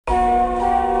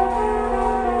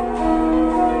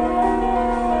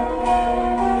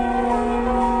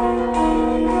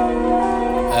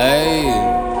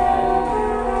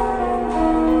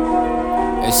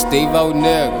Steve-O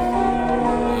nigga,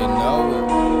 you know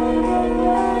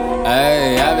it.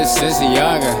 Hey, ever since a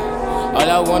younger, all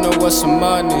I wanted was some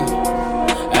money.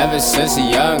 Ever since a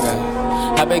younger,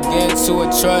 I began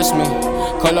to trust me.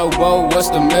 Colo, whoa, what's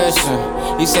the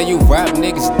mission? He said you rap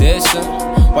niggas dissing.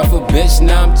 Wife a bitch,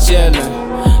 now I'm chillin'.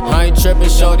 I ain't trippin',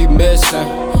 shorty missin'.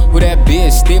 Who that be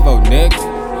is Steve-O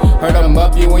nigga. Heard I'm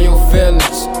up you in your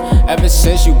feelings. Ever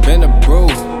since you been a brew.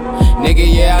 Nigga,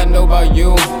 yeah, I know about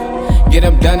you. Get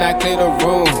them done, I clear the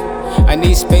room. I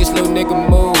need space, little nigga,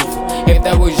 move. If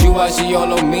that was you, I see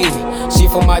all on me. She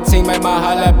from my team, make my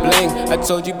holla bling. I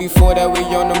told you before that we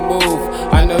on the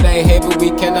move. I know they hate, but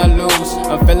we cannot lose.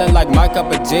 I'm feeling like my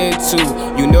cup of gin too.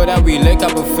 You know that we lick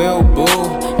up a feel, boo.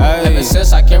 Ay. Ever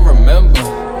since I can remember,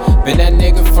 been that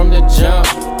nigga from the jump.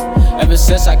 Ever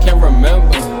since I can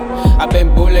remember, I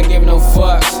been bullin', give no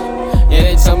fucks. Yeah,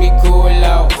 they tell me cool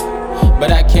out,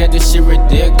 but I can't, this shit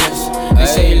ridiculous. They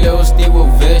say Lil Steve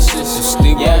was vicious.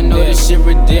 Yeah, I know this shit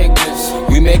ridiculous.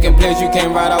 We making plays, you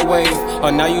can't ride our wave. Oh,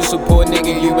 now you support,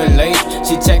 nigga, you been late.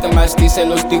 She checking my Steve, say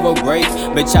Lil Steve was great.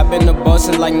 Bitch, I been the boss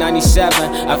since like 97.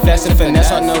 I flex and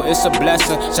finesse, I know it's a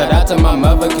blessing. Shout out to my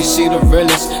mother, cause she the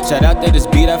realest. Shout out to this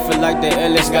beat, I feel like the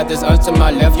illest. Got this to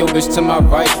my left, yo bitch to my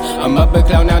right. I'm up in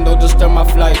cloud now, don't disturb my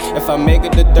flight. If I make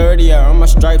it to 30, I earn my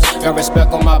stripes. Got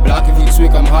respect on my block, if you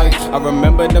tweak, I'm hype. I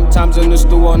remember them times in the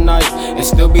stew all night. It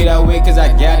still be that way, cause I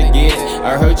gotta get it.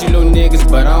 I heard you little niggas,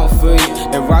 but I don't feel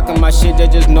you. They rockin' my shit, they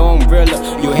just know I'm realer.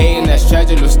 You hatin', that's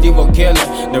tragic, Lil Steve-O killer.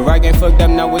 The right game fucked up,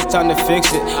 now it's time to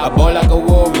fix it. I ball like a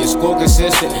warrior, score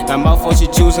consistent. Now my fault she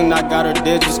choosing, I got her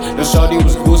digits. The shorty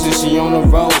was boosting, she on the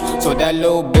road. So that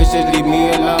little bitch just leave me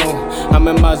alone. I'm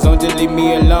in my zone, just leave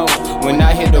me alone. When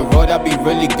I hit the road, I be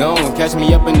really gone. Catch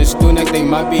me up in the stool, next they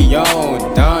might be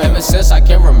on. Done. Ever since I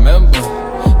can remember,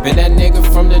 been that nigga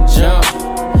from the jump.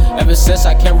 Ever since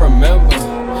I can remember,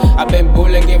 I been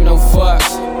bullin', give no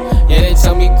fucks. Yeah, they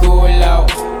tell me cool out,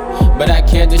 but I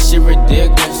can't, this shit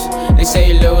ridiculous. They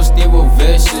say Lil Steve was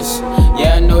vicious.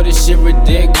 Yeah, I know this shit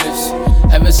ridiculous.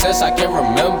 Ever since I can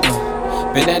remember,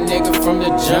 been that nigga from the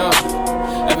jump.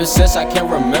 Ever since I can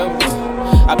remember,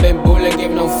 I been bullin',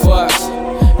 give no fucks.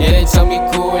 Yeah, they tell me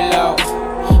cool out,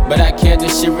 but I can't,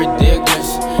 this shit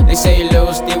ridiculous. They say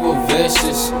Lil Steve was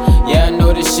vicious. Yeah, I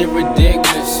know this shit ridiculous.